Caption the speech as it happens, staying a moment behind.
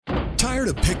Tired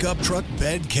of pickup truck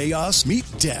bed chaos? Meet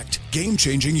Decked.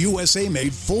 Game-changing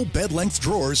USA-made full bed-length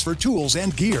drawers for tools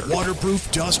and gear.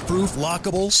 Waterproof, dust-proof,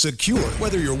 lockable, secure.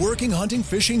 Whether you're working, hunting,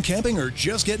 fishing, camping, or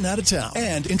just getting out of town.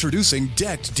 And introducing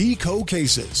Decked Deco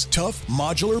cases. Tough,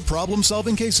 modular,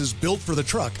 problem-solving cases built for the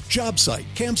truck, job site,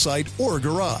 campsite, or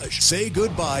garage. Say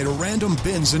goodbye to random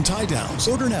bins and tie-downs.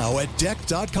 Order now at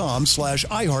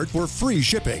decked.com/iHeart for free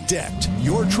shipping. Decked.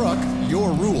 Your truck,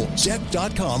 your rules.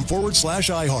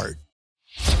 Decked.com/iHeart.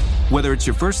 Whether it's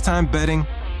your first time betting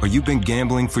or you've been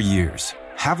gambling for years,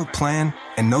 have a plan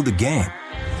and know the game.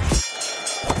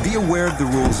 Be aware of the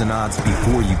rules and odds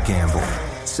before you gamble.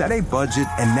 Set a budget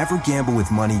and never gamble with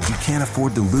money you can't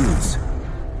afford to lose.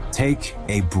 Take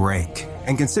a break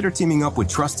and consider teaming up with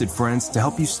trusted friends to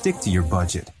help you stick to your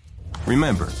budget.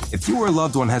 Remember, if you or a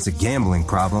loved one has a gambling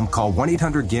problem, call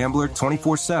 1-800-GAMBLER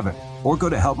 24/7 or go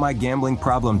to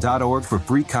helpmygamblingproblem.org for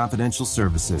free confidential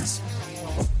services.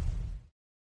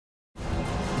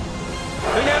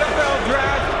 The NFL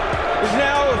Draft is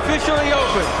now officially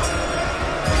open.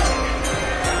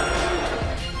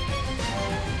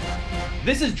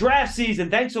 This is draft season.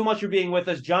 Thanks so much for being with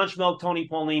us. John Schmelk, Tony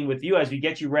Pauline with you as we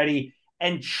get you ready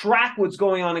and track what's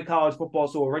going on in college football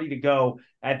so we're ready to go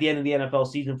at the end of the NFL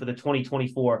season for the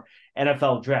 2024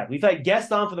 NFL Draft. We've had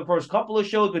guests on for the first couple of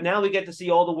shows, but now we get to see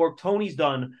all the work Tony's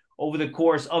done over the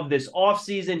course of this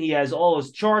offseason. He has all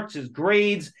his charts, his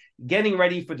grades, getting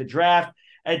ready for the draft.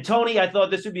 And Tony, I thought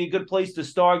this would be a good place to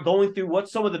start going through what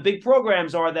some of the big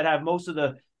programs are that have most of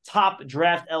the top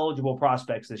draft eligible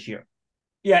prospects this year.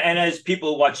 Yeah, and as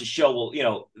people who watch the show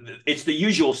will, it's the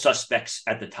usual suspects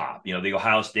at the top. The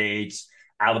Ohio States,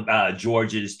 Alabama,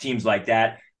 Georgia's, teams like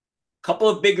that. A couple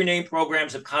of bigger name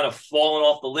programs have kind of fallen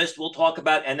off the list we'll talk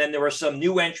about. And then there are some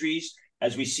new entries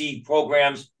as we see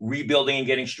programs rebuilding and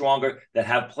getting stronger that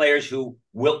have players who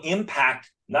will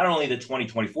impact not only the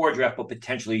 2024 draft, but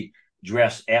potentially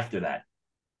drafts after that.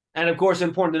 And, of course,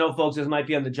 important to know, folks, this might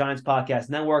be on the Giants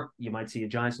Podcast Network. You might see a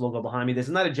Giants logo behind me. This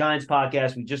is not a Giants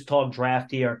podcast. We just talk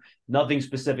draft here. Nothing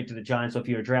specific to the Giants. So if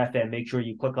you're a draft fan, make sure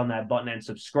you click on that button and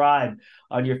subscribe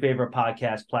on your favorite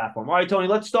podcast platform. All right, Tony,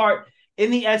 let's start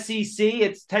in the SEC.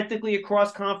 It's technically a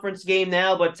cross-conference game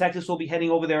now, but Texas will be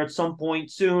heading over there at some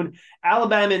point soon.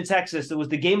 Alabama and Texas, it was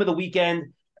the game of the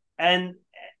weekend. And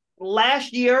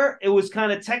last year, it was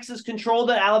kind of Texas controlled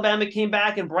it. Alabama came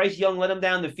back, and Bryce Young led them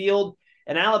down the field.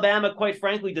 And Alabama, quite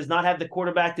frankly, does not have the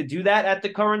quarterback to do that at the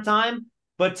current time.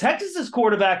 But Texas's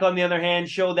quarterback, on the other hand,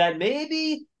 showed that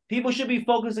maybe people should be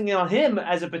focusing on him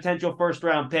as a potential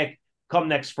first-round pick come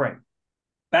next spring.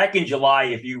 Back in July,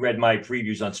 if you read my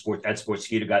previews on at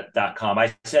sportskeeda.com,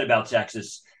 I said about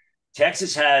Texas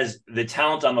has the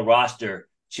talent on the roster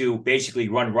to basically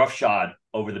run roughshod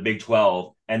over the Big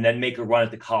 12 and then make a run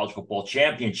at the college football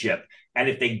championship. And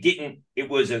if they didn't, it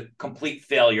was a complete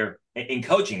failure in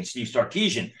coaching, Steve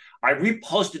Sarkisian. I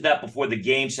reposted that before the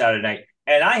game Saturday night,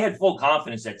 and I had full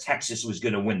confidence that Texas was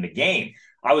going to win the game.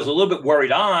 I was a little bit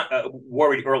worried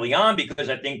early on because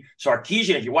I think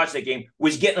Sarkisian, if you watch that game,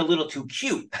 was getting a little too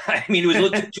cute. I mean, it was a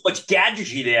little too much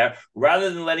gadgetry there rather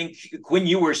than letting Quinn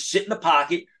Ewers sit in the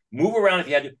pocket, move around if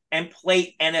you had to, and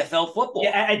play NFL football.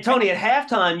 Yeah, and Tony, at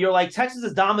halftime, you're like, Texas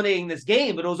is dominating this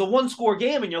game, but it was a one-score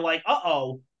game, and you're like,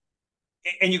 uh-oh.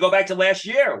 And you go back to last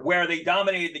year where they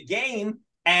dominated the game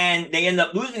and they end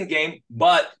up losing the game,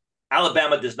 but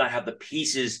Alabama does not have the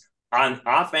pieces on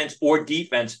offense or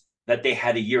defense that they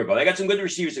had a year ago. They got some good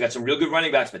receivers. They got some real good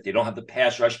running backs, but they don't have the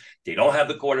pass rush. They don't have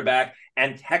the quarterback.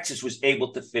 And Texas was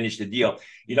able to finish the deal.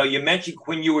 You mentioned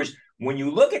Quinn Ewers. When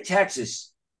you look at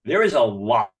Texas, there is a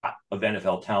lot of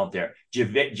NFL talent there.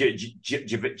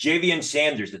 Javian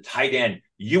Sanders, the tight end,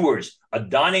 Ewers,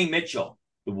 Adonai Mitchell,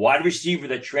 the wide receiver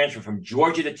that transferred from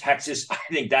Georgia to Texas. I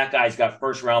think that guy's got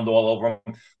first round all over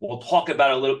him. We'll talk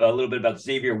about a little bit about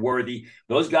Xavier Worthy.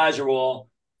 Those guys are all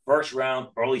first round,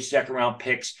 early second round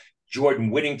picks.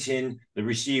 Jordan Whittington, the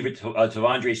receiver,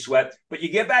 T'Vondre Sweat. But you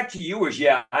get back to Ewers,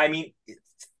 yeah. I mean,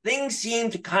 things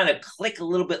seem to kind of click a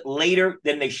little bit later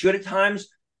than they should at times.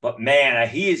 But, man,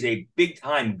 he is a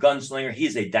big-time gunslinger. He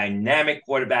is a dynamic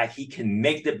quarterback. He can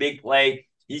make the big play.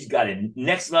 He's got a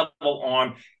next-level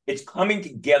arm. It's coming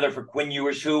together for Quinn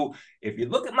Ewers, who, if you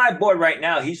look at my board right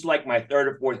now, he's like my third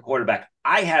or fourth quarterback.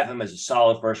 I have him as a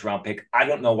solid first-round pick. I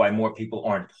don't know why more people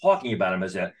aren't talking about him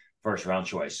as a first-round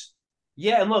choice.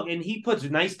 Yeah, and look, and he puts a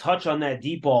nice touch on that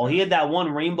deep ball. He had that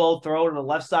one rainbow throw to the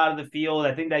left side of the field.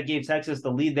 I think that gave Texas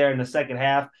the lead there in the second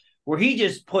half, where he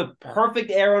just put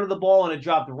perfect air under the ball and it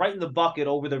dropped right in the bucket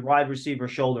over the wide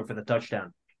receiver's shoulder for the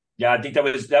touchdown. Yeah, I think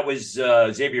that was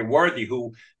Xavier Worthy,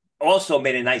 who also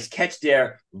made a nice catch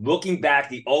there. Looking back,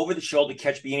 the over-the-shoulder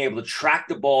catch, being able to track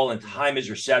the ball and time his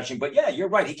reception. But yeah, you're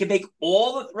right. He can make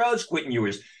all the throws, Quentin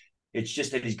Ewers. It's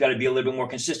just that he's got to be a little bit more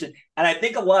consistent. And I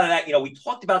think a lot of that, we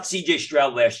talked about C.J.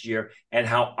 Stroud last year and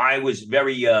how I was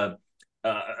very I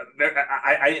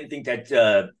didn't think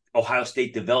that Ohio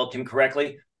State developed him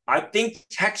correctly. I think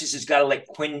Texas has got to let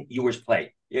Quinn Ewers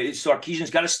play. Sarkisian's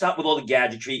got to stop with all the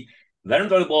gadgetry. Let him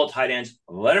throw the ball to tight ends.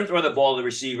 Let him throw the ball to the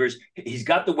receivers. He's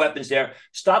got the weapons there.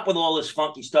 Stop with all this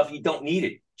funky stuff. You don't need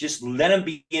it. Just let him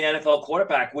be an NFL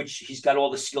quarterback, which he's got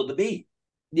all the skill to be.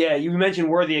 Yeah, you mentioned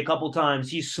Worthy a couple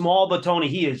times. He's small, but Tony,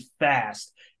 he is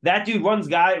fast. That dude runs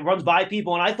by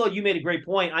people, and I thought you made a great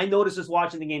point. I noticed this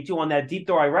watching the game, too, on that deep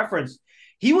throw I referenced.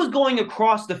 He was going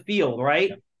across the field, right?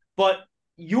 Yeah. But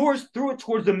Ewers threw it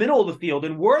towards the middle of the field,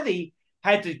 and Worthy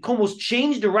had to almost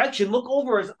change direction, look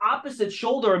over his opposite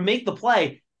shoulder, and make the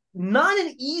play. Not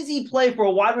an easy play for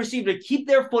a wide receiver to keep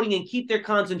their footing and keep their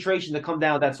concentration to come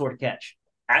down with that sort of catch.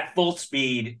 At full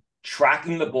speed,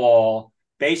 tracking the ball,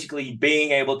 basically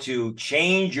being able to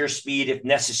change your speed if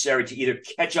necessary to either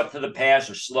catch up to the pass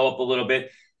or slow up a little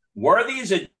bit. Worthy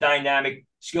is a dynamic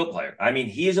skill player. I mean,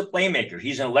 he is a playmaker.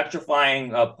 He's an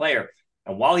electrifying player.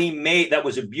 And while that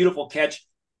was a beautiful catch,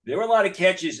 there were a lot of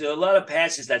catches, a lot of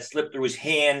passes that slipped through his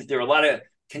hands. There were a lot of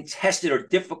contested or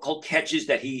difficult catches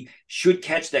that he should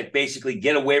catch that basically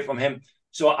get away from him.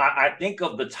 So I think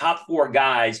of the top four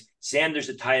guys, Sanders,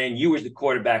 the tight end, Ewers, the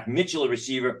quarterback, Mitchell, the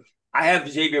receiver. I have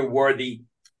Xavier Worthy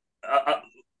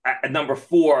at number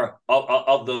 4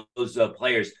 of those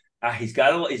players. He's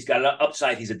got an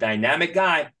upside. He's a dynamic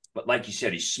guy, but like you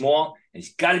said, he's small and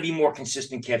he's got to be more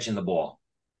consistent catching the ball.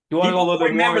 People will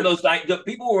remember those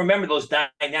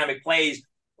dynamic plays.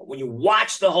 But when you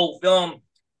watch the whole film,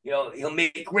 he'll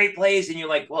make great plays, and you're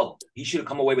like, "Whoa, he should have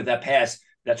come away with that pass."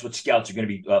 That's what scouts are going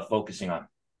to be focusing on.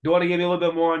 Do you want to give me a little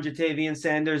bit more on Jatavian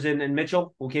Sanders and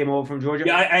Mitchell, who came over from Georgia?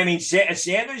 Yeah, I mean,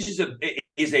 Sanders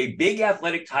is a big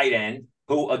athletic tight end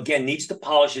who, again, needs to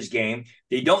polish his game.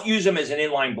 They don't use him as an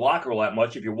inline blocker all that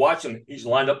much. If you watch him, he's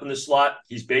lined up in the slot.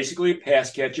 He's basically a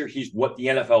pass catcher. He's what the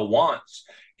NFL wants.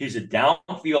 He's a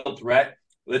downfield threat.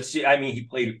 Let's see. I mean, he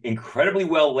played incredibly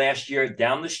well last year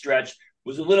down the stretch.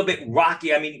 Was a little bit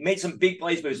rocky. I mean, he made some big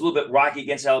plays, but he was a little bit rocky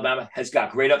against Alabama. Has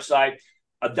got great upside.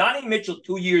 Adonai Mitchell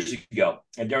 2 years ago,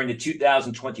 and during the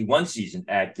 2021 season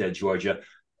at Georgia,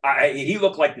 he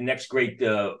looked like the next great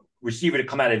receiver to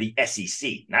come out of the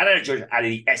SEC. Not out of Georgia, out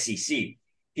of the SEC.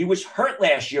 He was hurt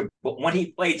last year, but when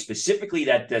he played specifically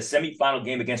that semifinal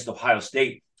game against Ohio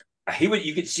State,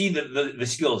 you could see the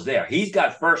skills there. He's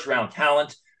got first-round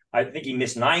talent. I think he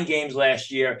missed 9 games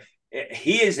last year.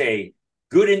 He is a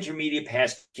good intermediate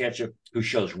pass catcher who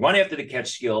shows run after the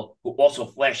catch skill, who also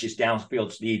flashes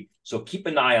downfield speed. So keep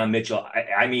an eye on Mitchell.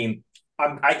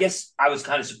 I guess I was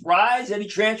kind of surprised that he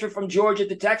transferred from Georgia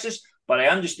to Texas, but I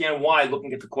understand why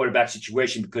looking at the quarterback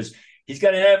situation, because he's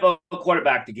got an NFL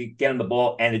quarterback to get him the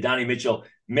ball, and Adonai Mitchell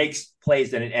makes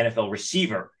plays that an NFL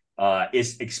receiver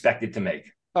is expected to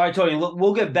make. All right, Tony,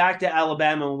 we'll get back to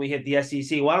Alabama when we hit the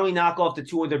SEC. Why don't we knock off the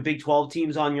 2 other Big 12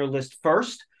 teams on your list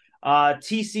first?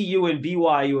 TCU and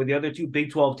BYU are the other 2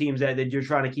 Big 12 teams that you're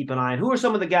trying to keep an eye on. Who are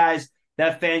some of the guys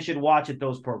that fans should watch at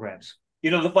those programs?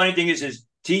 The funny thing is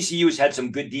TCU has had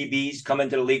some good DBs come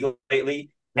into the league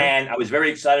lately, and I was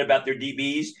very excited about their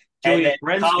DBs. And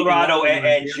then Colorado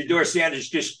and Shedeur Sanders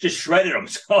just shredded them.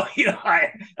 So,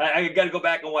 I got to go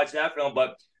back and watch that film.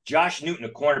 But Josh Newton, a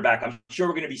cornerback, I'm sure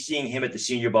we're going to be seeing him at the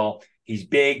Senior Bowl. He's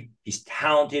big. He's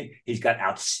talented. He's got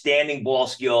outstanding ball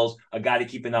skills, a guy to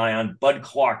keep an eye on. Bud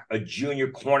Clark, a junior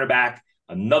cornerback,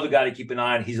 another guy to keep an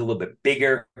eye on. He's a little bit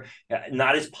bigger,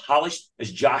 not as polished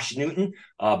as Josh Newton,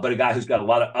 but a guy who's got a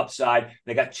lot of upside.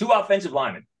 They got 2 offensive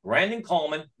linemen, Brandon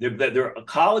Coleman. They're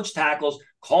college tackles.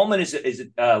 Coleman is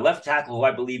a left tackle who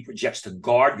I believe projects to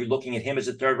guard. You're looking at him as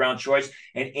a 3rd-round choice.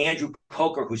 And Andrew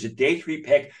Coker, who's a day 3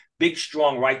 pick, big,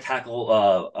 strong right tackle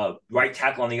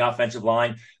on the offensive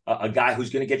line, a guy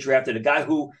who's going to get drafted, a guy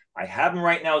who I have him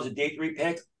right now as a day 3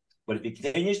 pick. But if he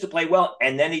continues to play well,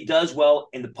 and then he does well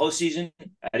in the postseason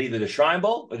at either the Shrine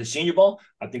Bowl or the Senior Bowl,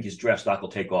 I think his draft stock will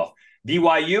take off.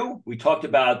 BYU, we talked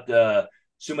about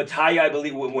Sumataya, I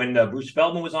believe, when Bruce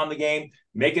Feldman was on the game,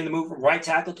 making the move from right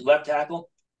tackle to left tackle.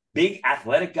 Big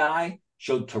athletic guy,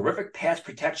 showed terrific pass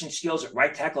protection skills at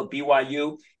right tackle at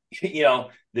BYU.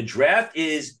 The draft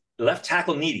is left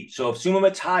tackle needy. So if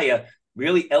Sumataya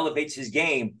really elevates his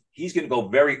game, he's going to go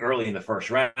very early in the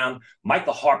 1st round.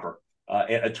 Micah Harper,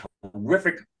 a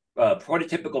terrific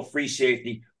prototypical free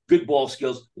safety, good ball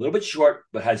skills, a little bit short,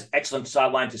 but has excellent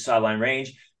sideline to sideline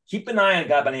range. Keep an eye on a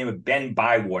guy by the name of Ben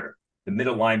Bywater, the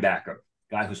middle linebacker.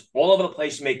 guy who's all over the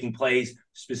place making plays,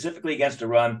 specifically against the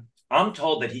run. I'm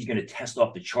told that he's going to test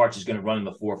off the charts. He's going to run in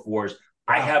the 4.4s.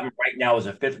 I have him right now as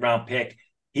a 5th-round pick.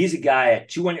 He's a guy at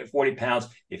 240 pounds.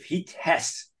 If he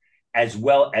tests as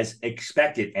well as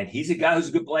expected, and he's a guy who's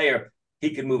a good player,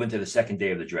 he could move into the second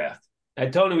day of the draft.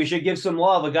 And Tony, we should give some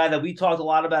love. A guy that we talked a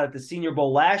lot about at the Senior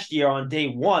Bowl last year on day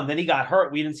 1. Then he got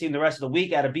hurt. We didn't see him the rest of the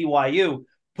week out of BYU.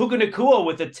 Puka Nacua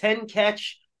with a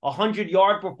 10-catch,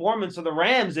 100-yard performance for the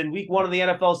Rams in week 1 of the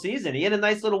NFL season. He had a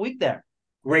nice little week there.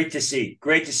 Great to see.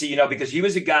 Great to see, because he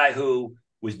was a guy who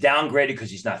was downgraded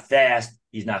because he's not fast.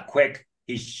 He's not quick.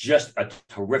 He's just a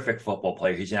terrific football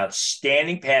player. He's an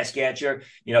outstanding pass catcher.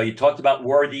 You talked about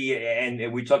Worthy,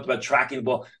 and we talked about tracking the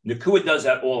ball. Nacua does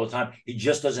that all the time. He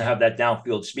just doesn't have that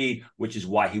downfield speed, which is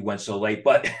why he went so late.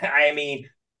 But,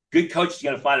 good coach is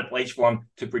going to find a place for him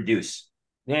to produce.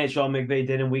 Yeah, Sean McVay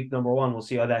did in week number 1. We'll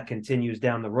see how that continues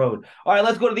down the road. All right,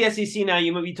 let's go to the SEC now.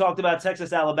 You talked about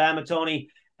Texas, Alabama, Tony.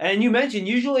 And you mentioned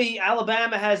usually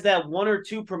Alabama has that 1 or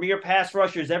 2 premier pass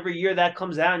rushers every year that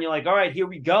comes out, and you're like, all right, here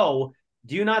we go.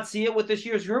 Do you not see it with this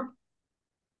year's group?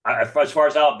 As far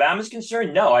as Alabama's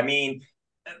concerned, no.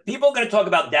 People are going to talk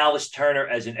about Dallas Turner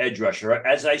as an edge rusher.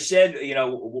 As I said,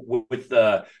 with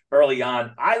early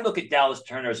on, I look at Dallas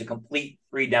Turner as a complete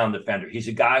 3-down defender. He's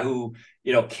a guy who,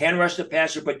 can rush the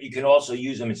passer, but you can also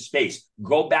use him in space.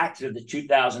 Go back to the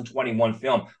 2021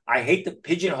 film. I hate to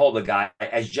pigeonhole the guy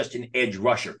as just an edge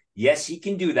rusher. Yes, he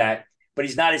can do that, but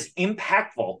he's not as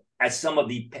impactful as some of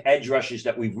the edge rushers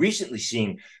that we've recently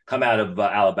seen come out of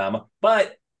Alabama.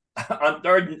 But on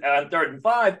third and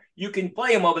 5, you can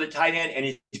play him over the tight end, and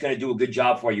he's going to do a good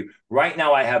job for you. Right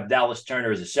now, I have Dallas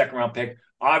Turner as a 2nd-round pick.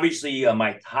 Obviously,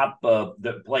 my top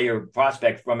the player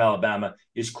prospect from Alabama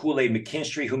is Kool-Aid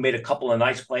McKinstry, who made a couple of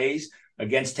nice plays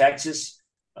against Texas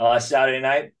Saturday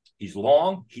night. He's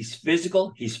long, he's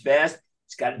physical, he's fast.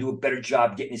 He's got to do a better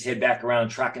job getting his head back around,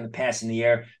 tracking the pass in the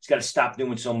air. He's got to stop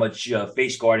doing so much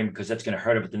face guarding because that's going to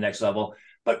hurt him at the next level.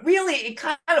 But really, it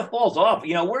kind of falls off.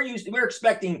 We're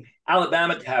expecting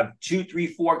Alabama to have 2, 3,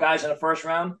 4 guys in the 1st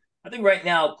round. I think right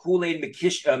now, Kool-Aid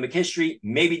McKinstry,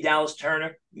 maybe Dallas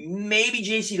Turner, maybe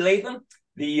J.C. Latham,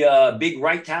 the big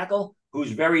right tackle,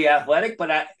 who's very athletic,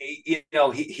 but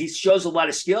he shows a lot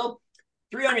of skill.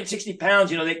 360 pounds,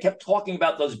 they kept talking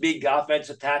about those big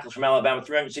offensive tackles from Alabama,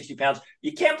 360 pounds.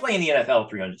 You can't play in the NFL at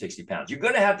 360 pounds. You're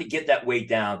going to have to get that weight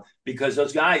down because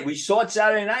those guys, we saw it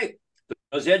Saturday night.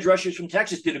 Those edge rushers from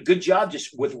Texas did a good job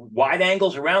just with wide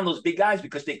angles around those big guys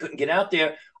because they couldn't get out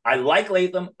there. I like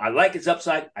Latham. I like his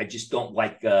upside. I just don't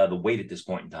like the weight at this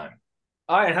point in time.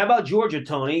 All right. How about Georgia,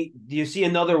 Tony? Do you see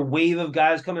another wave of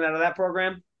guys coming out of that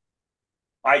program?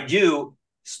 I do,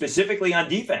 specifically on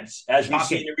defense, as we've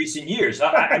seen in recent years.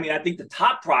 I think the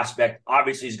top prospect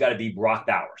obviously has got to be Brock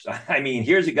Bowers.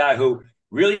 Here's a guy who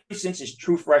really, since his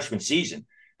true freshman season,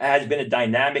 has been a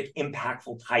dynamic,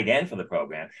 impactful tight end for the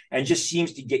program and just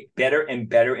seems to get better and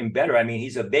better and better.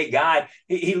 He's a big guy.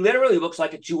 He literally looks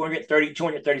like a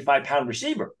 235-pound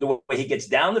receiver. The way he gets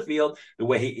down the field, the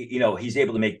way he's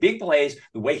able to make big plays,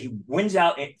 the way he wins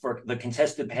out for the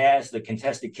contested pass, the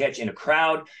contested catch in a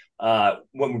crowd.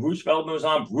 When Bruce Feldman was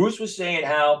on, Bruce was saying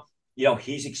how,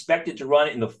 he's expected to run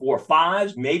in the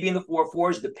 4.5s, maybe in the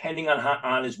 4.4s, depending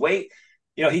on his weight.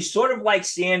 He's sort of like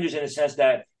Sanders in a sense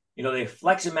that, they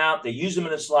flex him out. They use him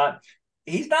in the slot.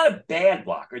 He's not a bad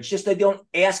blocker. It's just they don't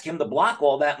ask him to block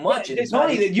all that much. Yeah, it's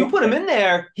funny that you put him in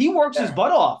there. He works his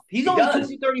butt off. He's only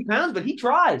 230 pounds, but he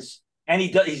tries. And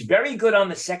he's very good on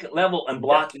the second level and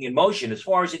blocking in motion. As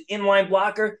far as an inline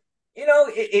blocker,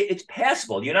 it's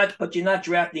passable. You're not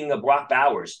drafting a Brock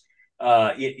Bowers,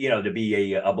 to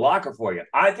be a blocker for you.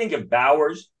 I think if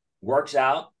Bowers works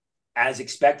out as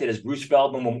expected, as Bruce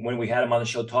Feldman, when we had him on the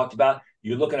show, talked about,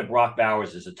 you're looking at Brock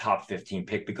Bowers as a top 15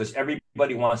 pick because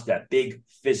everybody wants that big,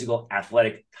 physical,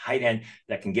 athletic tight end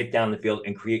that can get down the field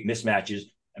and create mismatches.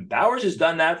 And Bowers has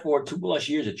done that for 2+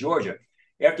 years at Georgia.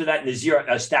 After that, Nazir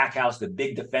Stackhouse, the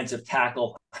big defensive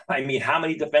tackle. How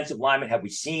many defensive linemen have we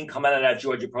seen come out of that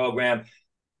Georgia program?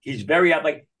 He's very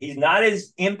athletic. He's not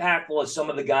as impactful as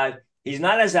some of the guys. He's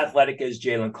not as athletic as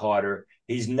Jalen Carter.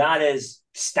 He's not as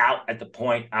stout at the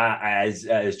point as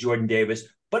Jordan Davis.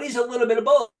 But he's a little bit of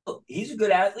both. He's a good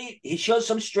athlete. He shows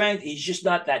some strength. He's just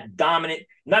not that dominant,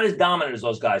 not as dominant as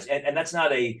those guys. And that's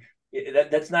not a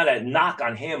knock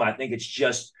on him. I think it's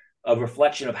just a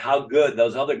reflection of how good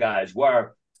those other guys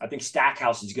were. I think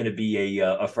Stackhouse is going to be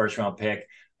a first-round pick.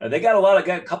 They got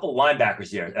a couple of linebackers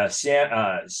there.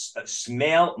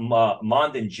 Smail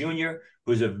Mondon Jr.,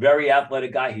 who's a very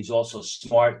athletic guy. He's also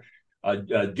smart.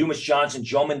 Dumas Johnson,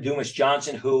 Joman Dumas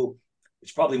Johnson, who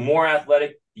is probably more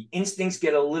athletic, The instincts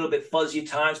get a little bit fuzzy at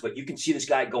times, but you can see this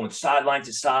guy going sideline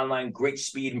to sideline, great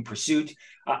speed and pursuit.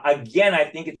 Again, I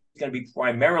think it's going to be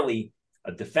primarily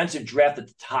a defensive draft at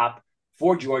the top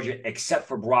for Georgia, except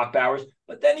for Brock Bowers.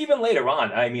 But then even later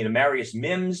on, I mean, Amarius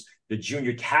Mims, the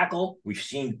junior tackle, we've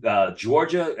seen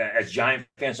Georgia, as Giant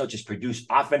fans, not just produce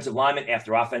offensive lineman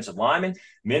after offensive lineman.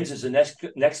 Mims is the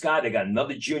next guy. They got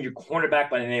another junior cornerback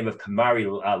by the name of Kamari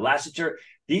Lassiter.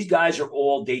 These guys are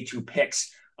all day 2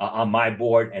 picks on my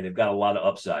board, and they've got a lot of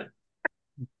upside.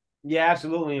 Yeah,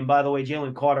 absolutely. And by the way,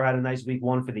 Jalen Carter had a nice week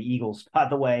 1 for the Eagles. By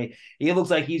the way, he looks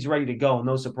like he's ready to go.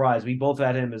 No surprise. We both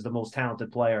had him as the most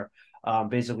talented player,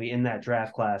 basically in that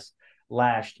draft class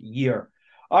last year.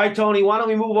 All right, Tony, why don't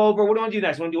we move over? What do you want to do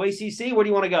next? Want to do ACC? Where do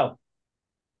you want to go?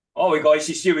 Oh, we go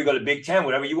ACC, we go to Big Ten,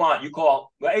 whatever you want. You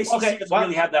call. Well, ACC doesn't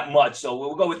really have that much, so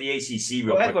we'll go with the ACC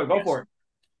real quick. Go for it.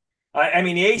 I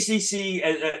mean, the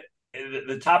ACC,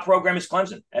 the top program is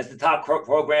Clemson, as the top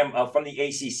program from the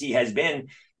ACC has been,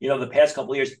 the past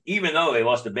couple of years, even though they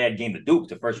lost a bad game to Duke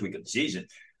the first week of the season.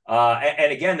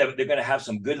 And again, they're going to have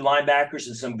some good linebackers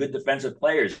and some good defensive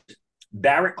players.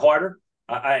 Barrett Carter.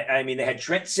 I mean, they had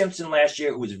Trent Simpson last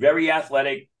year, who was very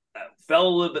athletic, fell a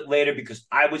little bit later because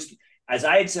as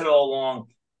I had said all along,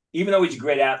 even though he's a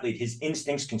great athlete, his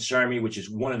instincts concern me, which is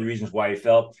one of the reasons why he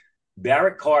fell.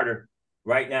 Barrett Carter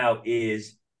right now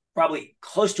is probably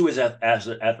close to as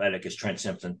athletic as Trent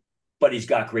Simpson, but he's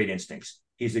got great instincts.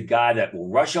 He's a guy that will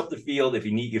rush up the field if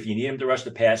you need him to rush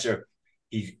the passer.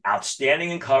 He's outstanding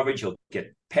in coverage. He'll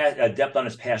get depth on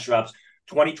his pass drops,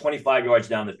 20, 25 yards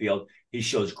down the field. He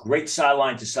shows great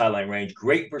sideline to sideline range,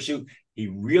 great pursuit. He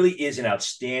really is an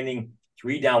outstanding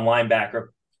 3-down linebacker.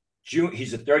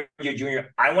 He's a third-year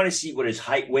junior. I want to see what his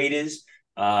height weight is.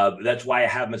 That's why I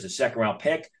have him as a second-round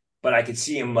pick, but I could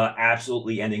see him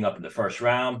absolutely ending up in the first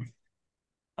round.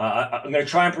 I'm going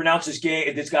to try and pronounce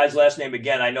this guy's last name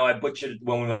again. I know I butchered it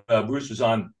when Bruce was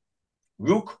on.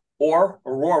 Rook or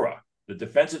Aurora, the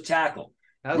defensive tackle.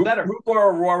 That was better. Rook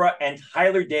or Aurora and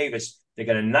Tyler Davis. They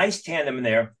got a nice tandem in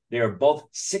there. They are both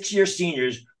 6-year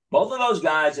seniors. Both of those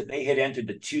guys, if they had entered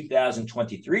the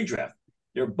 2023 draft,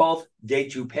 they're both day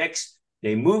 2 picks.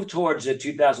 They move towards the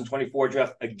 2024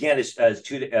 draft again as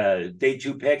day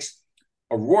 2 picks.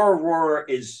 Aurora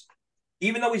is,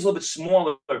 even though he's a little bit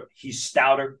smaller, he's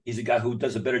stouter. He's a guy who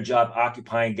does a better job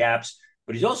occupying gaps,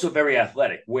 but he's also very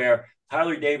athletic, where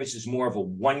Tyler Davis is more of a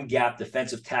 1-gap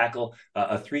defensive tackle,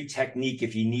 a 3 technique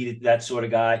if you needed that sort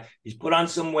of guy. He's put on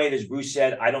some weight, as Bruce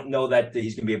said. I don't know that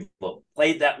he's going to be able to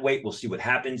play that weight. We'll see what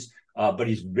happens. But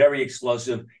he's very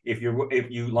explosive. If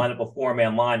you line up a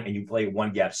 4-man line and you play a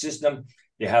 1-gap system,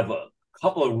 they have a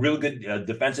couple of real good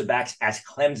defensive backs, as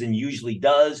Clemson usually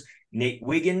does. Nate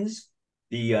Wiggins,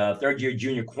 the third-year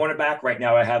junior cornerback. Right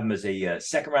now I have him as a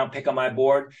second-round pick on my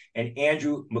board. And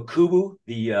Andrew Makubu,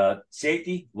 the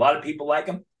safety. A lot of people like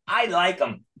him. I like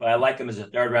him, but I like him as a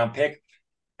third-round pick.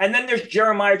 And then there's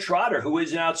Jeremiah Trotter, who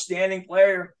is an outstanding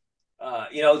player.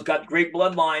 He's got great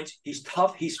bloodlines. He's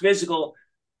tough. He's physical.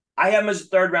 I have him as a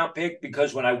third-round pick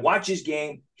because when I watch his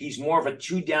game, he's more of a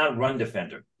 2-down run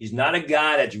defender. He's not a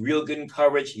guy that's real good in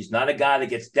coverage. He's not a guy that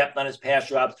gets depth on his pass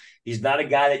drops. He's not a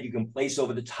guy that you can place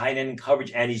over the tight end in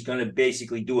coverage, and he's going to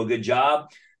basically do a good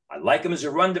job. I like him as a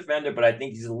run defender, but I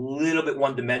think he's a little bit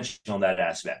one-dimensional in that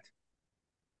aspect.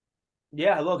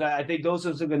 Yeah, look, I think those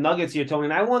are some good nuggets here, Tony.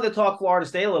 And I wanted to talk Florida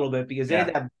State a little bit because they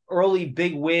had that early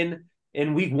big win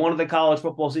in week 1 of the college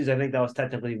football season. I think that was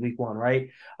technically week 1, right?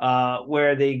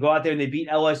 Where they go out there and they beat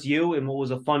LSU in what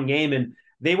was a fun game. And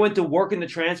they went to work in the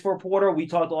transfer portal. We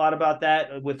talked a lot about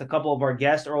that with a couple of our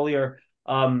guests earlier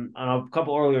on a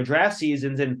couple earlier draft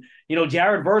seasons. And,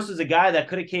 Jared Verse is a guy that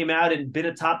could have came out and been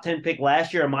a top 10 pick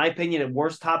last year, in my opinion, at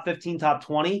worst top 15, top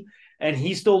 20. And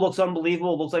he still looks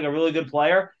unbelievable, looks like a really good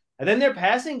player. And then their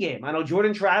passing game. I know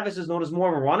Jordan Travis is known as more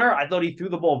of a runner. I thought he threw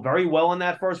the ball very well in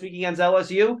that first week against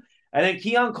LSU. And then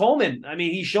Keon Coleman, I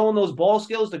mean, he's showing those ball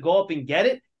skills to go up and get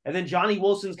it. And then Johnny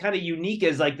Wilson's kind of unique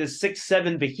as like this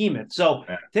 6'7" behemoth. So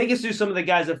take us through some of the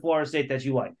guys at Florida State that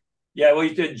you like. Yeah, well,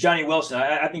 you did Johnny Wilson.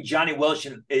 I think Johnny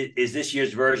Wilson is this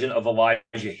year's version of Elijah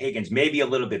Higgins, maybe a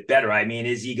little bit better. I mean,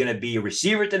 is he going to be a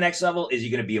receiver at the next level? Is he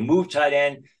going to be a move tight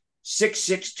end?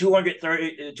 6'6",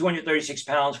 236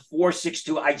 pounds,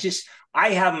 4'6", I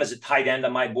have him as a tight end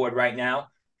on my board right now.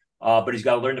 But he's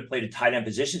got to learn to play the tight end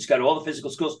position. He's got all the physical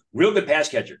skills. Real good pass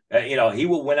catcher. He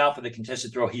will win out for the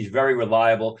contested throw. He's very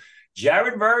reliable.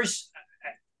 Jared Verse,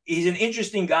 he's an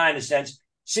interesting guy in the sense,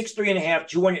 6'3.5",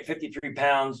 253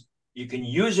 pounds. You can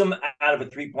use him out of a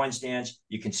 3-point stance.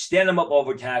 You can stand him up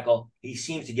over tackle. He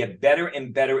seems to get better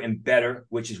and better and better,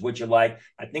 which is what you like.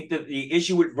 I think that the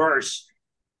issue with Verse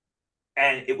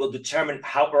and it will determine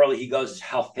how early he goes, is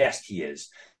how fast he is.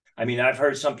 I mean, I've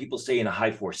heard some people say in the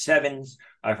high 4.7s.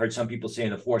 I've heard some people say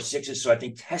in the 4.6s. So I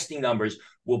think testing numbers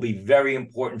will be very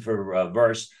important for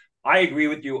Verse. I agree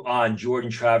with you on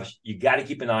Jordan Travis. You got to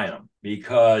keep an eye on him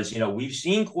because, we've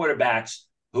seen quarterbacks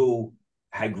who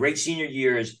had great senior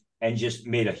years and just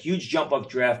made a huge jump off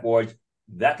draft boards.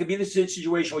 That could be the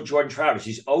situation with Jordan Travis.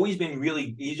 He's always been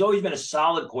a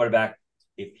solid quarterback.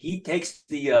 If he takes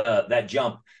that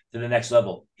jump to the next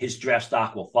level, his draft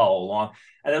stock will follow along.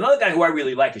 And another guy who I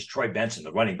really like is Troy Benson,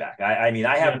 the running back.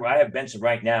 I have Benson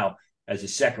right now as a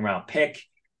second-round pick.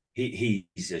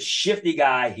 He's a shifty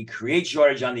guy. He creates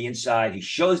yardage on the inside. He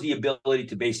shows the ability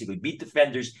to basically beat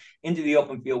defenders into the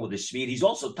open field with his speed. He's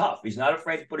also tough. He's not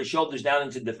afraid to put his shoulders down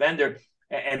into the defender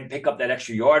and pick up that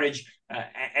extra yardage.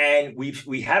 And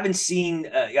we haven't seen,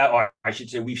 or I should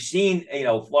say, we've seen,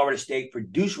 Florida State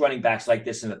produce running backs like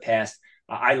this in the past.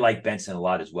 I like Benson a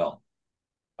lot as well.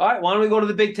 All right, why don't we go to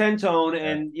the Big Ten, Tone?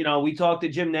 And, we talked to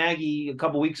Jim Nagy a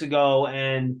couple weeks ago,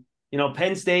 and,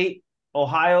 Penn State,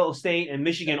 Ohio State, and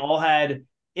Michigan all had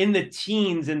in the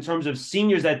teens in terms of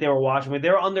seniors that they were watching. But they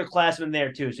were underclassmen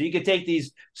there, too. So you could take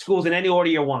these schools in any order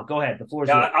you want. Go ahead. The floor is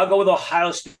yours. I'll go with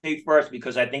Ohio State first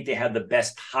because I think they have the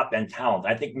best top-end talent.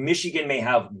 I think Michigan may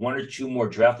have one or two more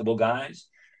draftable guys.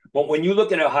 But when you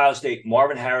look at Ohio State,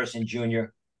 Marvin Harrison Jr.,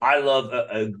 I love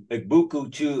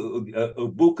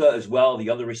Ibuka as well, the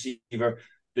other receiver.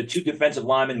 The two defensive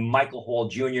linemen, Michael Hall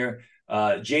Jr.,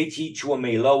 JT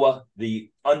Tuimoloau, the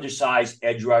undersized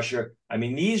edge rusher. I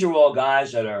mean, these are all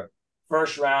guys that are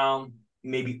first round,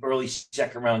 maybe early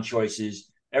second round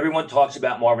choices. Everyone talks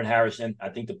about Marvin Harrison. I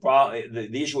think the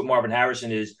issue with Marvin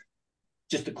Harrison is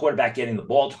just the quarterback getting the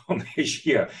ball to him this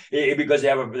year because they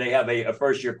have a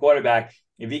first year quarterback.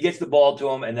 If he gets the ball to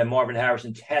him and then Marvin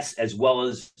Harrison tests as well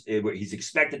as he's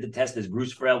expected to test, as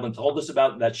Bruce Feldman told us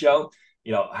about in that show,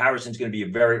 Harrison's going to be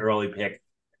a very early pick.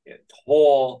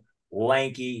 Tall,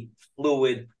 lanky,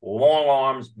 fluid, long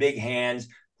arms, big hands,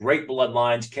 great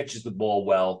bloodlines, catches the ball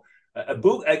well.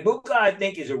 Ibuka, I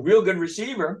think, is a real good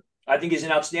receiver. I think he's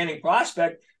an outstanding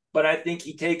prospect, but I think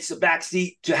he takes a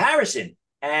backseat to Harrison.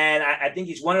 And I think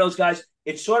he's one of those guys.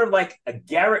 It's sort of like a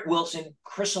Garrett Wilson,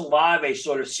 Chris Olave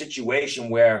sort of situation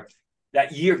where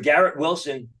that year Garrett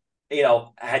Wilson,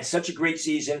 had such a great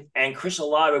season, and Chris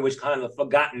Olave was kind of the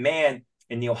forgotten man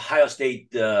in the Ohio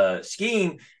State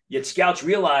scheme. Yet scouts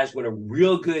realized what a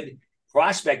real good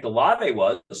prospect Olave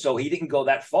was, so he didn't go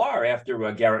that far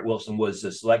after Garrett Wilson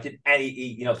was selected. And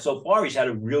he so far he's had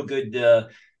a real good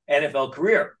NFL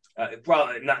career.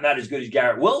 Probably not as good as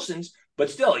Garrett Wilson's, but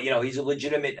still, he's a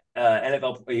legitimate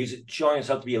NFL. He's showing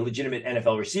himself to be a legitimate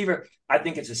NFL receiver. I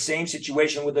think it's the same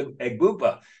situation with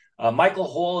Ibuka. Michael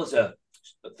Hall is a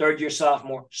third-year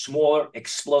sophomore, smaller,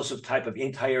 explosive type of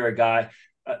interior guy.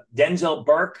 Denzel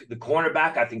Burke, the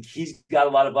cornerback, I think he's got a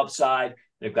lot of upside.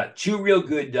 They've got two real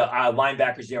good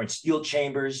linebackers there in Steel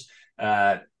Chambers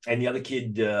and the other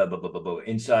kid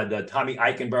inside Tommy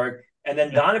Eichenberg. And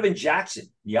then Donovan Jackson,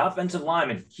 the offensive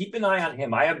lineman. Keep an eye on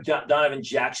him. I have Donovan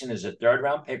Jackson as a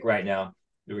third-round pick right now.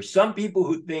 There are some people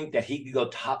who think that he could go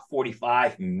top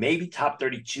 45, maybe top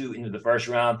 32 into the first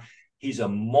round. He's a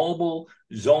mobile,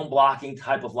 zone-blocking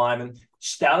type of lineman,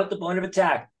 stout at the point of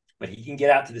attack, but he can get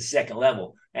out to the second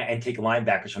level and take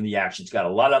linebackers from the action. He's got a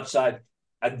lot of upside.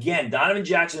 Again, Donovan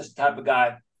Jackson is the type of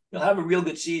guy, he'll have a real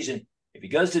good season if he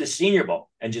goes to the Senior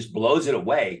Bowl and just blows it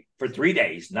away for 3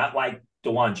 days, not like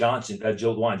DeJuan Jones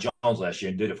last year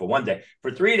and did it for 1 day.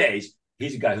 For 3 days,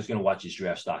 he's a guy who's going to watch his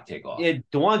draft stock take off. Yeah,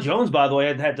 DeJuan Jones, by the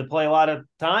way, had to play a lot of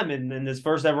time in his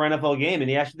first ever NFL game, and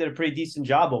he actually did a pretty decent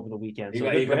job over the weekend. So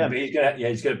he's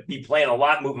going to be playing a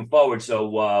lot moving forward.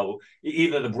 So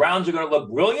either the Browns are going to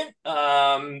look brilliant,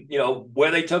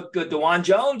 where they took DeJuan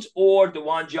Jones, or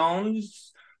DeJuan Jones,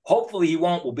 hopefully he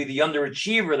will be the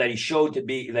underachiever that he showed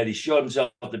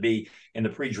himself to be in the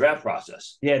pre-draft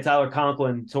process. Yeah, Tyler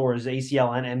Conklin tore his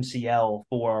ACL and MCL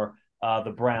for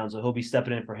the Browns, so he'll be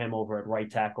stepping in for him over at right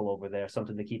tackle over there.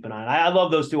 Something to keep an eye on. I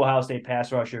love those two Ohio State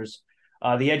pass rushers,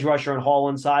 the edge rusher and Hall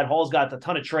inside. Hall's got a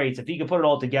ton of traits. If he can put it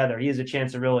all together, he has a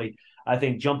chance to really, I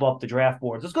think, jump up the draft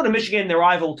boards. Let's go to Michigan, their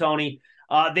rival, Tony.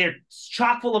 They're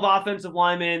chock full of offensive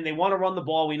linemen. They want to run the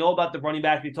ball. We know about the running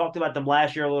backs. We talked about them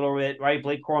last year a little bit, right?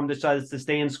 Blake Corum decided to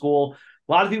stay in school.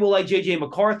 A lot of people like J.J.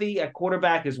 McCarthy at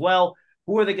quarterback as well.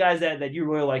 Who are the guys that you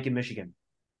really like in Michigan?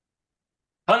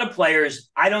 Ton of players.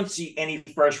 I don't see any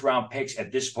first-round picks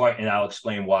at this point, and I'll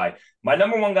explain why. My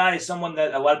number one guy is someone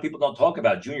that a lot of people don't talk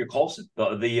about, Junior Colson,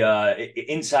 the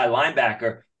inside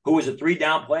linebacker, who was a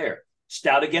 3-down player.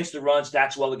 Stout against the run,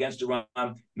 stacks well against the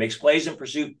run, makes plays in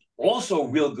pursuit, also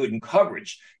real good in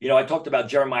coverage. I talked about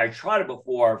Jeremiah Trotter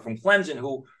before from Clemson,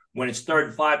 who, when it's 3rd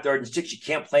and 5, 3rd and 6, you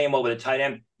can't play him over the tight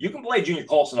end. You can play Junior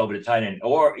Colson over the tight end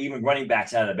or even running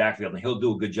backs out of the backfield, and he'll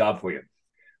do a good job for you.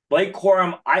 Blake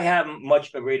Corum, I have him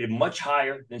rated much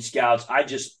higher than scouts. I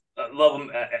just love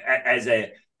him as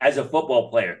a football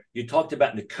player. You talked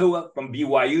about Nacua from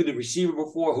BYU, the receiver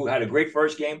before, who had a great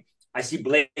first game. I see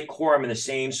Blake Corum in the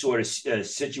same sort of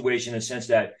situation in the sense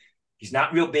that he's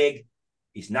not real big,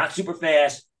 he's not super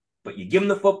fast, but you give him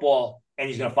the football and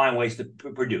he's going to find ways to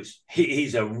produce.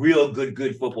 He's a real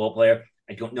good football player.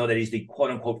 I don't know that he's the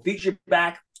quote-unquote feature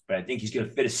back, but I think he's going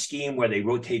to fit a scheme where they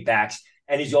rotate backs,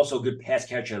 and he's also a good pass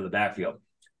catcher out of the backfield.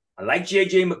 I like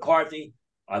J.J. McCarthy.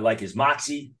 I like his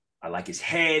moxie. I like his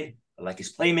head. I like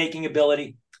his playmaking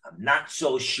ability. I'm not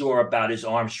so sure about his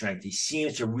arm strength. He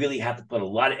seems to really have to put a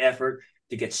lot of effort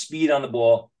to get speed on the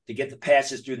ball, to get the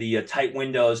passes through the tight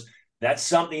windows. That's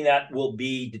something that will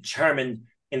be determined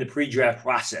in the pre-draft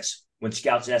process when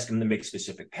scouts ask him to make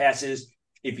specific passes.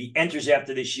 If he enters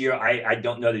after this year, I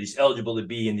don't know that he's eligible to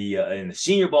be in the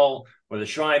Senior Bowl or the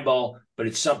Shrine Bowl, but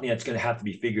it's something that's going to have to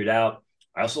be figured out.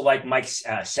 I also like Mike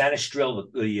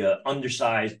Sanistril, the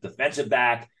undersized defensive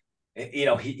back.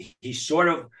 He's sort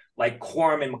of like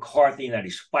Corum and McCarthy in that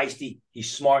he's feisty,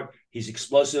 he's smart, he's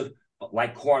explosive. But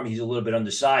like Corum, he's a little bit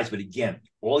undersized. But again,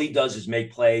 all he does is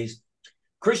make plays.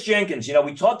 Chris Jenkins,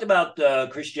 we talked about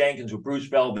Chris Jenkins with Bruce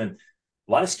Feldman.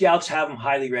 A lot of scouts have him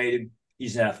highly rated.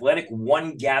 He's an athletic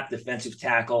one-gap defensive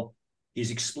tackle.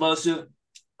 He's explosive.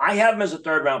 I have him as a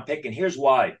 3rd-round pick, and here's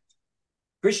why.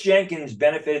 Chris Jenkins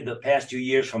benefited the past 2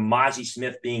 years from Mozzie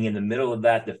Smith being in the middle of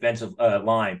that defensive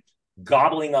line,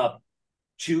 gobbling up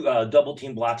 2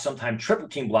 double-team blocks, sometimes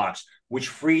triple-team blocks, which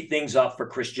freed things up for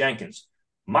Chris Jenkins.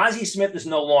 Mozzie Smith is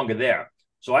no longer there.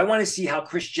 So I want to see how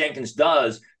Chris Jenkins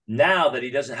does now that he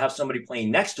doesn't have somebody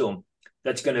playing next to him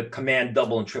that's going to command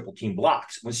double and triple-team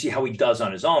blocks. We'll see how he does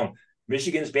on his own.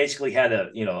 Michigan's basically had a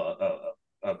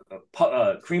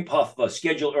cream puff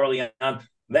schedule early on.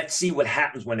 Let's see what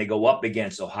happens when they go up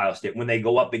against Ohio State, when they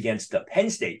go up against Penn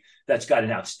State. That's got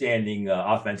an outstanding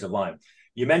offensive line.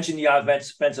 You mentioned the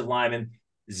offensive lineman,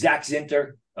 Zach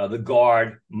Zinter, the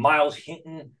guard, Miles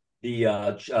Hinton,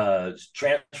 the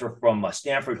transfer from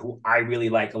Stanford, who I really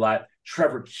like a lot,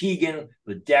 Trevor Keegan,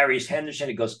 the Darius Henderson.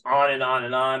 It goes on and on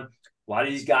and on. A lot of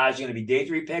these guys are going to be day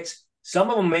 3 picks. Some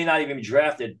of them may not even be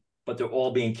drafted, but they're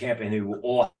all being camped, and they will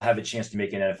all have a chance to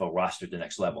make an NFL roster at the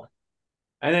next level.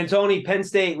 And then, Tony, Penn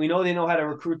State, we know they know how to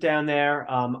recruit down there.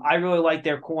 I really like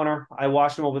their corner. I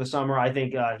watched him over the summer. I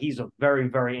think he's a very,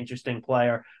 very interesting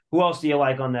player. Who else do you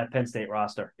like on that Penn State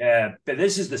roster? Yeah, but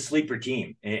this is the sleeper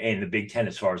team in the Big Ten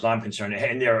as far as I'm concerned.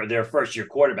 And their first-year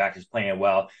quarterback is playing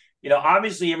well.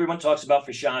 Obviously everyone talks about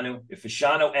Fashanu. If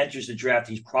Fashanu enters the draft,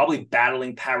 he's probably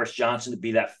battling Paris Johnson to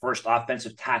be that first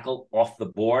offensive tackle off the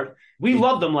board. We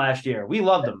loved him last year. We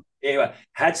loved him. Anyway,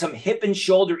 had some hip and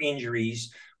shoulder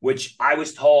injuries, which I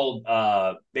was told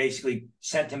basically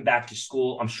sent him back to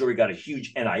school. I'm sure he got a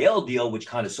huge NIL deal, which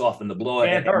kind of softened the blow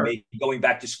and made going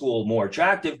back to school more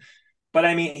attractive. But,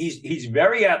 I mean, he's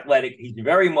very athletic. He's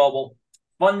very mobile,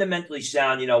 fundamentally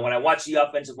sound. When I watch the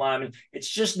offensive linemen, it's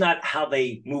just not how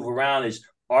they move around.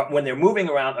 When they're moving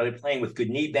around, are they playing with good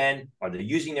knee bend? Are they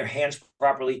using their hands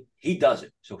properly? He does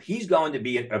it. So he's going to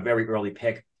be a very early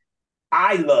pick.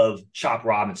 I love Chop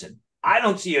Robinson. I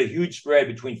don't see a huge spread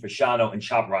between Fashanu and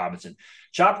Chop Robinson.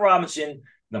 Chop Robinson,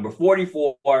 number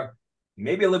 44,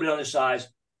 maybe a little bit undersized,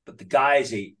 but the guy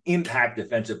is an impact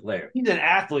defensive player. He's an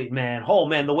athlete, man. Oh,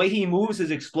 man, the way he moves,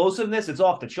 his explosiveness, it's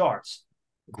off the charts.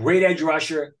 Great edge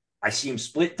rusher. I see him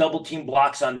split double-team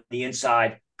blocks on the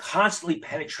inside, constantly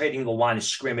penetrating the line of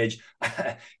scrimmage,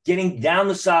 getting down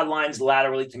the sidelines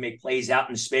laterally to make plays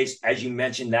out in space. As you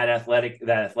mentioned, that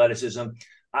athleticism.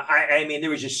 I mean, there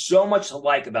was just so much to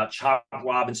like about Chop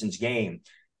Robinson's game.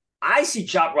 I see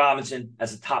Chop Robinson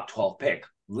as a top 12 pick.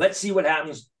 Let's see what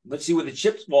happens. Let's see where the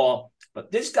chips fall. But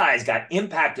this guy's got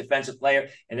impact defensive player,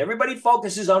 and everybody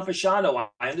focuses on Fashanu.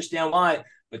 I understand why.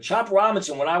 But Chop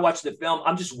Robinson, when I watch the film,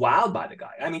 I'm just wowed by the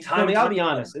guy. I mean, I'll be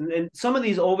honest. And some of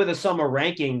these over the summer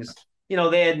rankings,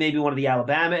 they had maybe one of the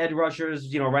Alabama edge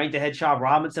rushers, ranked ahead Chop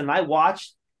Robinson. And I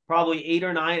watched probably 8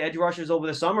 or 9 edge rushers over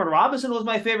the summer, and Robinson was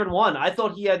my favorite one. I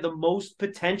thought he had the most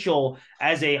potential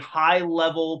as a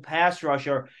high-level pass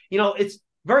rusher. It's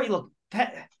very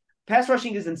pass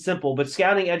rushing isn't simple, but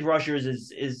scouting edge rushers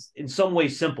is in some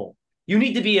ways simple. You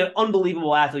need to be an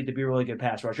unbelievable athlete to be a really good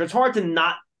pass rusher. It's hard to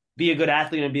not be a good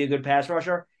athlete and be a good pass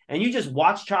rusher. And you just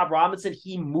watch Chop Robinson,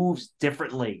 he moves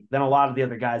differently than a lot of the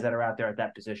other guys that are out there at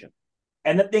that position.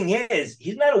 And the thing is,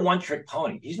 he's not a one-trick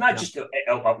pony. He's not just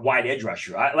a wide edge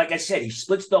rusher. Like I said, he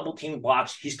splits double team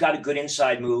blocks. He's got a good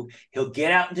inside move. He'll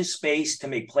get out into space to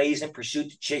make plays in pursuit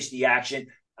to chase the action.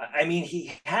 I mean,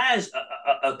 he has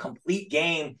a complete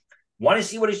game. Want to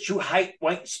see what his true height,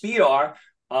 weight, speed are.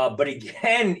 But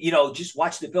again, just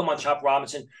watch the film on Chop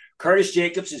Robinson. Curtis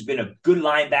Jacobs has been a good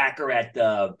linebacker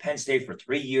at Penn State for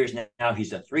 3 years now.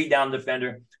 He's a 3-down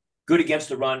defender. Good against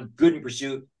the run, good in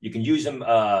pursuit. You can use him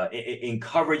in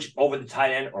coverage over the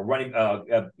tight end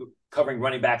or covering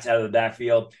running backs out of the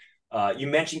backfield. You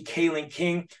mentioned Kalen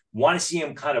King. Want to see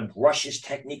him kind of brush his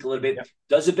technique a little bit. Yep.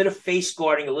 Does a bit of face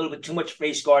guarding, a little bit too much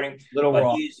face guarding. Little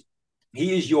raw.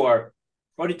 He is your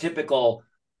prototypical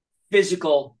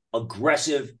physical,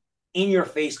 aggressive,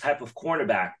 in-your-face type of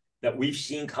cornerback that we've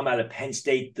seen come out of Penn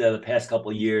State the past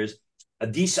couple of years.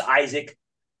 Adisa Isaac.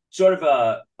 Sort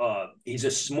of he's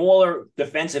a smaller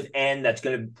defensive end that's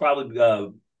going to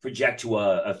probably project to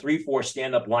a 3-4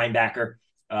 stand-up linebacker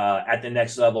at the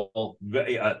next level.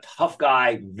 A tough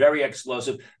guy, very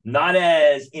explosive, not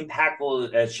as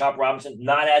impactful as Chop Robinson,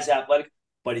 not as athletic,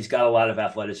 but he's got a lot of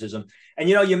athleticism. And,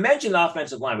 you mentioned the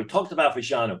offensive line. We talked about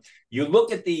Fashanu. You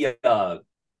look at the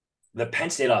Penn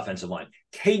State offensive line.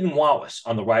 Caden Wallace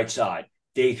on the right side,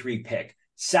 day 3 pick.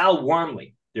 Sal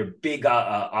Wormley, their big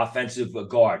offensive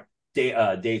guard,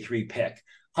 day 3 pick.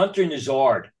 Hunter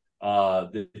Nazard,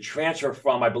 the transfer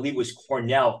from, I believe, was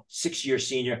Cornell, 6-year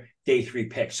senior, day 3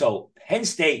 pick. So Penn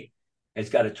State has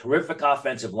got a terrific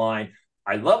offensive line.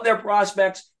 I love their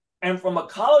prospects. And from a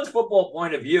college football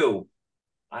point of view,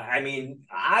 I mean,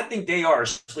 I think they are a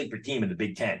sleeper team in the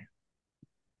Big Ten.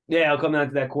 Yeah, I'll come down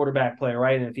to that quarterback play,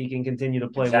 right? And if he can continue to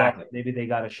play exactly. well, maybe they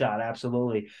got a shot.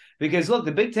 Absolutely. Because, look,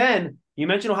 the Big Ten, you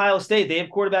mentioned Ohio State. They have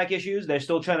quarterback issues. They're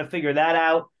still trying to figure that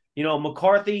out.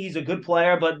 McCarthy, he's a good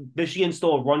player, but Michigan's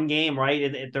still a run game,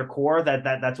 right? At their core,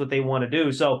 that's what they want to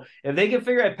do. So if they can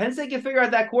figure out, Penn State can figure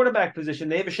out that quarterback position,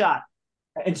 they have a shot.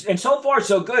 And so far,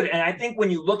 so good. And I think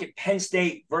when you look at Penn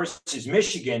State versus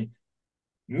Michigan,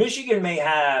 Michigan may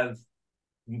have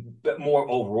more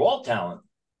overall talent,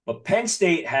 but Penn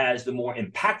State has the more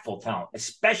impactful talent,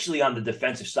 especially on the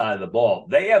defensive side of the ball.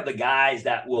 They have the guys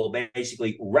that will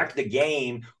basically wreck the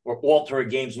game or alter a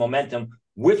game's momentum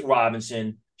with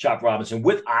Robinson, Chop Robinson,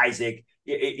 with Isaac,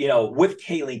 with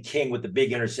Kalen King with the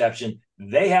big interception.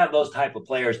 They have those type of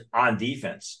players on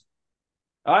defense.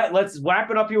 All right, let's wrap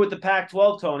it up here with the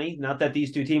Pac-12, Tony. Not that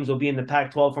these two teams will be in the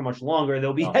Pac-12 for much longer.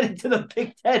 They'll be headed to the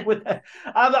Big Ten with that.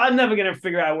 I'm never going to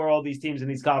figure out where all these teams in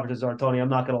these conferences are, Tony. I'm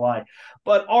not going to lie.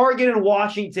 But Oregon and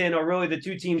Washington are really the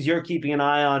two teams you're keeping an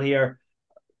eye on here.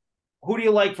 Who do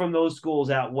you like from those schools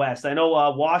out west? I know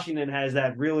Washington has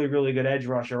that really, really good edge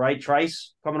rusher, right?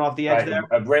 Trice coming off the edge there.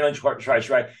 Braylon Trice,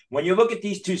 right. When you look at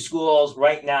these two schools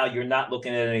right now, you're not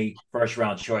looking at any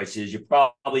first-round choices. You're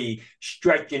probably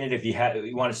stretching it if you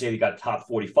want to say they got top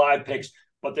 45 picks,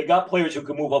 but they got players who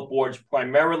can move up boards,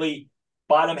 primarily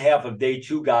bottom half of day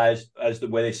 2 guys, as the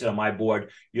way they sit on my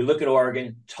board. You look at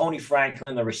Oregon, Tony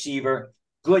Franklin, the receiver,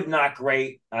 good, not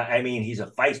great. I mean, he's a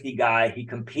feisty guy. He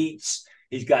competes.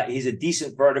 He's a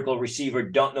decent vertical receiver.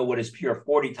 Don't know what his pure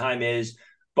 40 time is,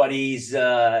 but he's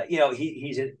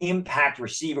he's an impact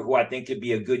receiver who I think could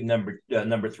be a good number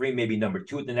 3, maybe number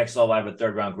 2 at the next level. I have a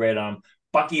 3rd-round grade on him.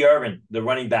 Bucky Irvin, the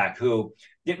running back, who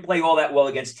didn't play all that well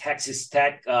against Texas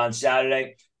Tech on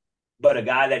Saturday, but a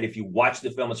guy that if you watch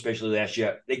the film, especially last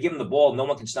year, they give him the ball, no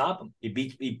one can stop him. He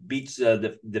beats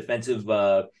the defensive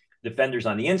defenders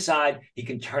on the inside. He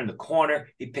can turn the corner.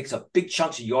 He picks up big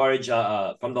chunks of yardage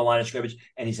from the line of scrimmage,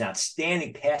 and he's an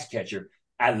outstanding pass catcher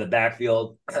out of the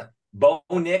backfield. Bo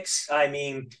Nix at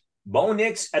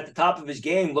the top of his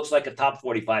game looks like a top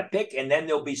 45 pick, and then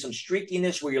there'll be some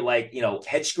streakiness where you're like,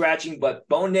 head scratching. But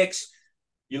Bo Nix,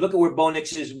 you look at where Bo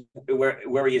Nix is,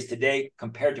 where he is today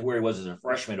compared to where he was as a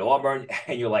freshman at Auburn,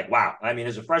 and you're like, wow. I mean,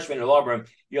 as a freshman at Auburn,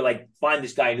 you're like, find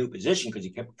this guy a new position because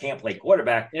he can't play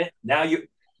quarterback. Yeah.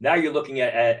 Now you're looking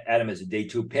at him as a day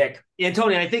 2 pick. Yeah,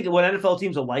 Tony, I think what NFL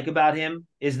teams will like about him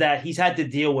is that he's had to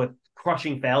deal with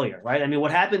crushing failure, right? I mean, what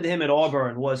happened to him at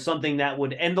Auburn was something that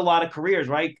would end a lot of careers,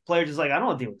 right? Players just like, I don't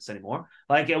want to deal with this anymore.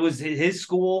 Like, it was his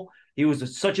school. He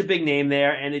was such a big name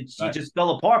there, and he just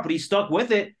fell apart, but he stuck with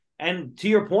it. And to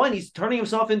your point, he's turning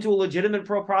himself into a legitimate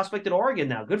pro prospect at Oregon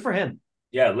now. Good for him.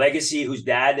 Yeah, legacy, whose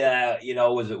dad,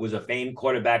 was a famed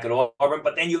quarterback at Auburn.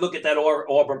 But then you look at that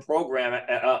Auburn program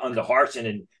under Harsin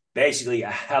and basically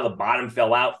how the bottom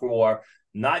fell out for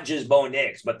not just Bo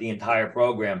Nix, but the entire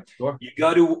program. Sure. You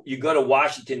go to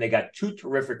Washington, they got 2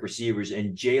 terrific receivers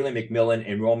in Jalen McMillan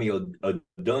and Romeo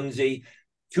Odunze.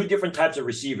 two different types of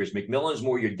receivers. McMillan's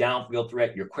more your downfield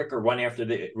threat, your quicker run after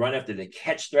the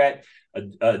catch threat.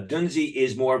 Dunze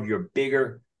is more of your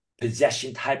bigger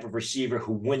possession type of receiver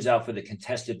who wins out for the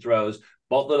contested throws.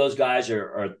 Both of those guys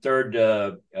are third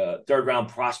round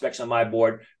prospects on my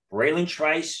board. Braylon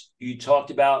Trice, you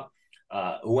talked about,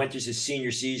 who enters his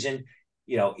senior season.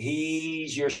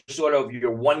 He's your sort of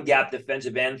your one gap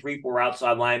defensive end, 3-4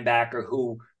 outside linebacker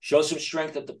who shows some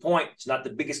strength at the point. It's not the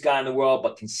biggest guy in the world,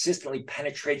 but consistently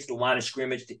penetrates the line of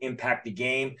scrimmage to impact the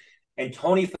game. And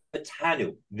Tony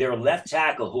Fatanu, their left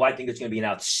tackle, who I think is going to be an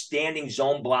outstanding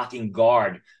zone blocking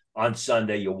guard on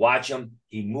Sunday. You watch him,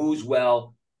 he moves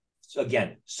well. So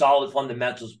again, solid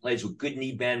fundamentals, plays with good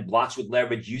knee bend, blocks with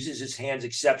leverage, uses his hands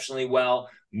exceptionally well,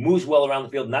 moves well around the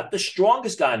field. Not the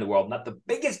strongest guy in the world, not the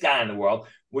biggest guy in the world,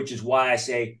 which is why I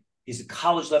say he's a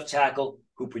college left tackle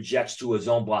who projects to a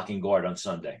zone blocking guard on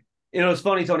Sunday. It's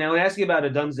funny, Tony. I'm going to ask you about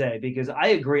Odunze because I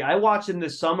agree. I watched him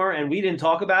this summer, and we didn't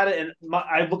talk about it. And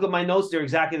I look at my notes; they're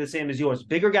exactly the same as yours.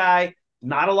 Bigger guy,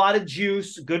 not a lot of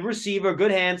juice, good receiver,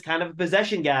 good hands, kind of a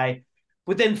possession guy.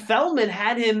 But then Feldman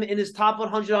had him in his top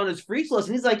 100 on his free throws,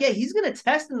 and he's like, yeah, he's going to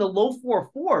test in the low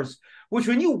 4.4s, which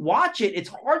when you watch it, it's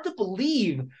hard to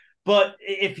believe. But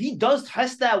if he does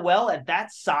test that well at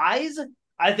that size,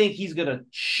 I think he's going to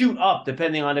shoot up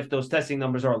depending on if those testing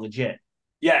numbers are legit.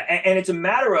 Yeah, and it's a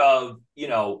matter of,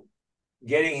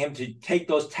 getting him to take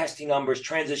those testing numbers,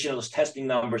 transition those testing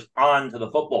numbers onto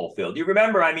the football field. You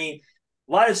remember, a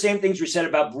lot of the same things were said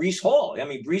about Breece Hall.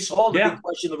 Breece Hall, the big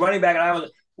question, the running back, and I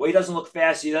was, well, he doesn't look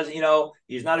fast. He doesn't,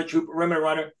 he's not a true perimeter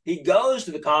runner. He goes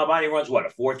to the combine. He runs, a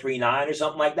 4.39 or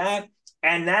something like that.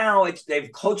 And now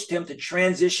they've coached him to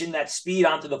transition that speed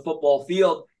onto the football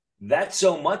field. That's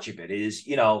so much of it is,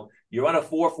 you run a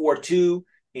 4.42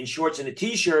 in shorts and a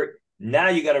T-shirt. Now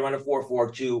you got to run a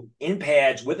 4.42 in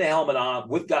pads with a helmet on,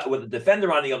 with a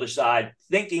defender on the other side,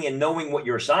 thinking and knowing what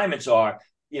your assignments are.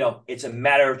 It's a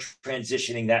matter of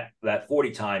transitioning that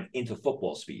 40 time into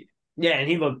football speed. Yeah, and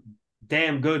he looked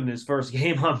damn good in his first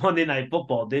game on Monday Night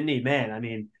Football, didn't he, man?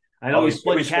 I know he's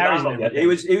splitting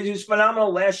carries. It was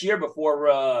phenomenal last year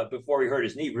before he hurt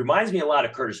his knee. Reminds me a lot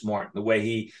of Curtis Martin, the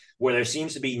way where there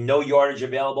seems to be no yardage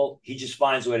available, he just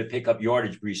finds a way to pick up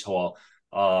yardage. Breece Hall,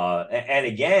 and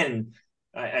again,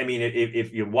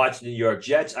 if you watch the New York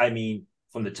Jets,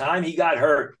 from the time he got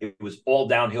hurt, it was all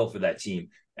downhill for that team.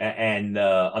 And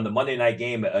on the Monday night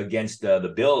game against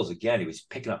the Bills, again, he was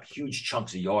picking up huge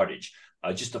chunks of yardage.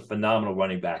 Just a phenomenal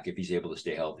running back if he's able to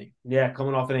stay healthy. Yeah,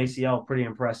 coming off an ACL, pretty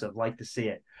impressive. Like to see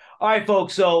it. All right,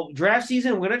 folks. So draft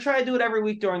season, we're going to try to do it every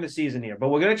week during the season here, but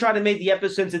we're going to try to make the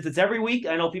episodes, since it's every week.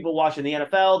 I know people watching the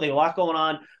NFL, they have a lot going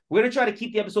on. We're going to try to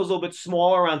keep the episodes a little bit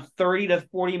smaller, around 30 to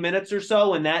 40 minutes or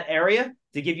so in that area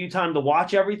to give you time to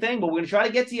watch everything, but we're going to try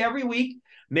to get to you every week.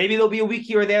 Maybe there'll be a week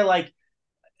here or there, like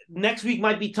next week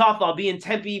might be tough. I'll be in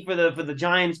Tempe for the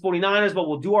Giants 49ers, but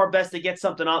we'll do our best to get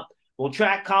something up. We'll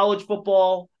track college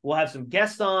football. We'll have some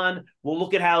guests on. We'll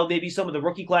look at how maybe some of the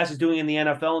rookie classes doing in the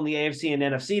NFL and the AFC and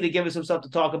NFC to give us some stuff to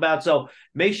talk about. So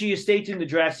make sure you stay tuned to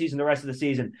draft season the rest of the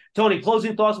season. Tony,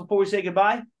 closing thoughts before we say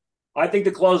goodbye? I think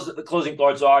the closing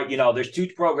thoughts are, there's two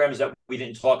programs that we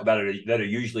didn't talk about that are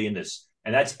usually in this,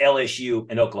 and that's LSU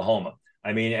and Oklahoma.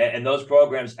 And those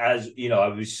programs, as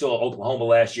we saw Oklahoma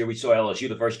last year, we saw LSU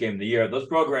the first game of the year. Those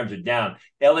programs are down.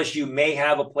 LSU may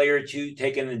have a player or two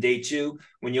taken in day two.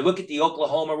 When you look at the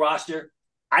Oklahoma roster,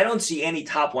 I don't see any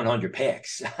top 100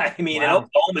 picks. Wow. And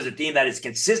Oklahoma is a team that has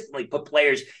consistently put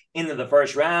players into the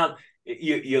first round.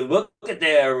 You look at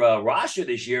their roster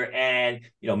this year, and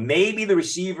maybe the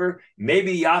receiver,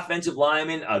 maybe the offensive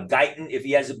lineman, Guyton, if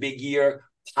he has a big year,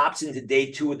 pops into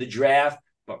day two of the draft.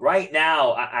 But right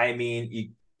now,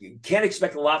 you can't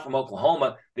expect a lot from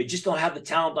Oklahoma. They just don't have the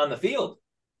talent on the field.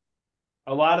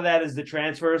 A lot of that is the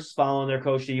transfers following their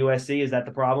coach to USC. Is that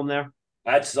the problem there?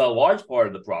 That's a large part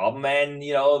of the problem. And,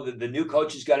 the new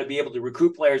coach has got to be able to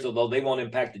recruit players, although they won't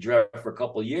impact the draft for a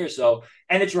couple of years. So,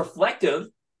 and it's reflective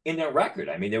in their record.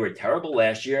 They were terrible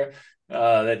last year.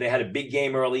 They had a big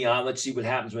game early on. Let's see what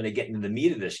happens when they get into the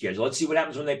meat of their schedule. Let's see what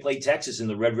happens when they play Texas in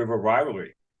the Red River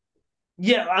rivalry.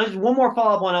 Yeah, one more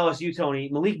follow-up on LSU, Tony.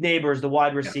 Malik Nabers, the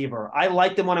wide receiver. Yeah. I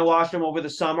liked him when I watched him over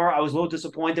the summer. I was a little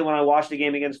disappointed when I watched the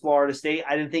game against Florida State.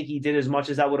 I didn't think he did as much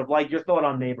as I would have liked. Your thought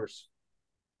on Nabers?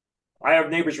 I have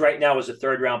Nabers right now as a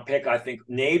third-round pick. I think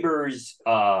Nabers'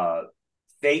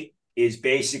 fate is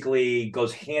basically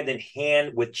goes hand in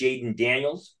hand with Jaden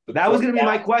Daniels. That was going to be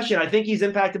my question. I think he's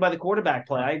impacted by the quarterback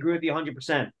play. I agree with you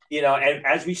 100%. And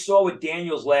as we saw with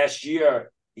Daniels last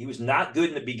year, he was not good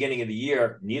in the beginning of the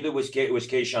year. Neither was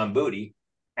Kayshon Boutte.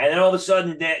 And then all of a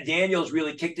sudden, Daniels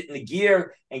really kicked it into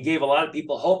gear and gave a lot of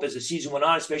people hope as the season went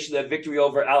on, especially that victory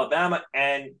over Alabama.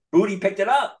 And Booty picked it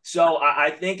up. So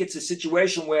I think it's a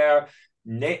situation where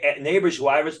Neighbors, who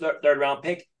I was third round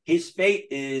pick, his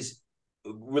fate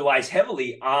relies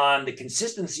heavily on the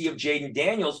consistency of Jaden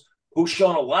Daniels, who's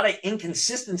shown a lot of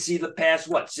inconsistency the past,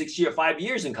 5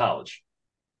 years in college.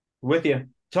 With you.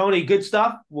 Tony, good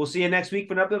stuff. We'll see you next week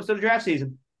for another episode of Draft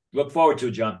Season. Look forward to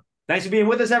it, John. Thanks for being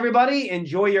with us, everybody.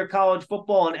 Enjoy your college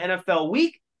football and NFL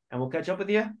week, and we'll catch up with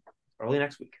you early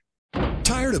next week.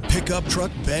 Tired of pickup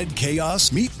truck bed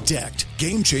chaos? Meet Decked.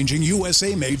 Game-changing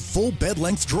USA-made full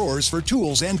bed-length drawers for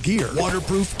tools and gear.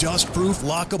 Waterproof, dust-proof,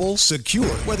 lockable, secure.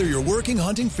 Whether you're working,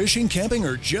 hunting, fishing, camping,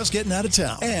 or just getting out of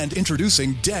town. And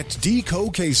introducing Decked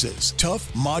Deco cases. Tough,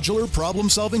 modular,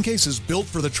 problem-solving cases built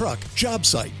for the truck, job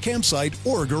site, campsite,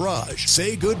 or garage.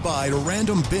 Say goodbye to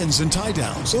random bins and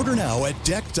tie-downs. Order now at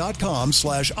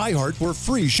decked.com/iHeart for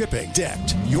free shipping.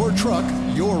 Decked. Your truck,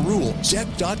 your rules.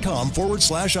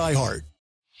 Decked.com/iHeart.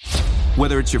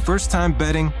 Whether it's your first time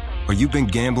betting or you've been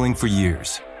gambling for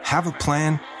years, have a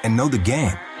plan and know the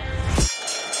game.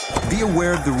 Be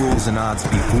aware of the rules and odds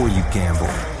before you gamble.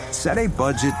 Set a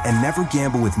budget and never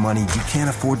gamble with money you can't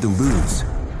afford to lose.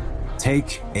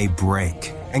 Take a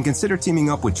break and consider teaming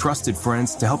up with trusted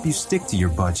friends to help you stick to your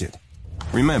budget.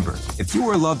 Remember, if you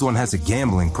or a loved one has a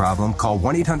gambling problem, call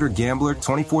 1-800-GAMBLER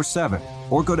 24/7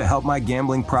 or go to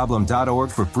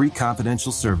helpmygamblingproblem.org for free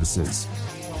confidential services.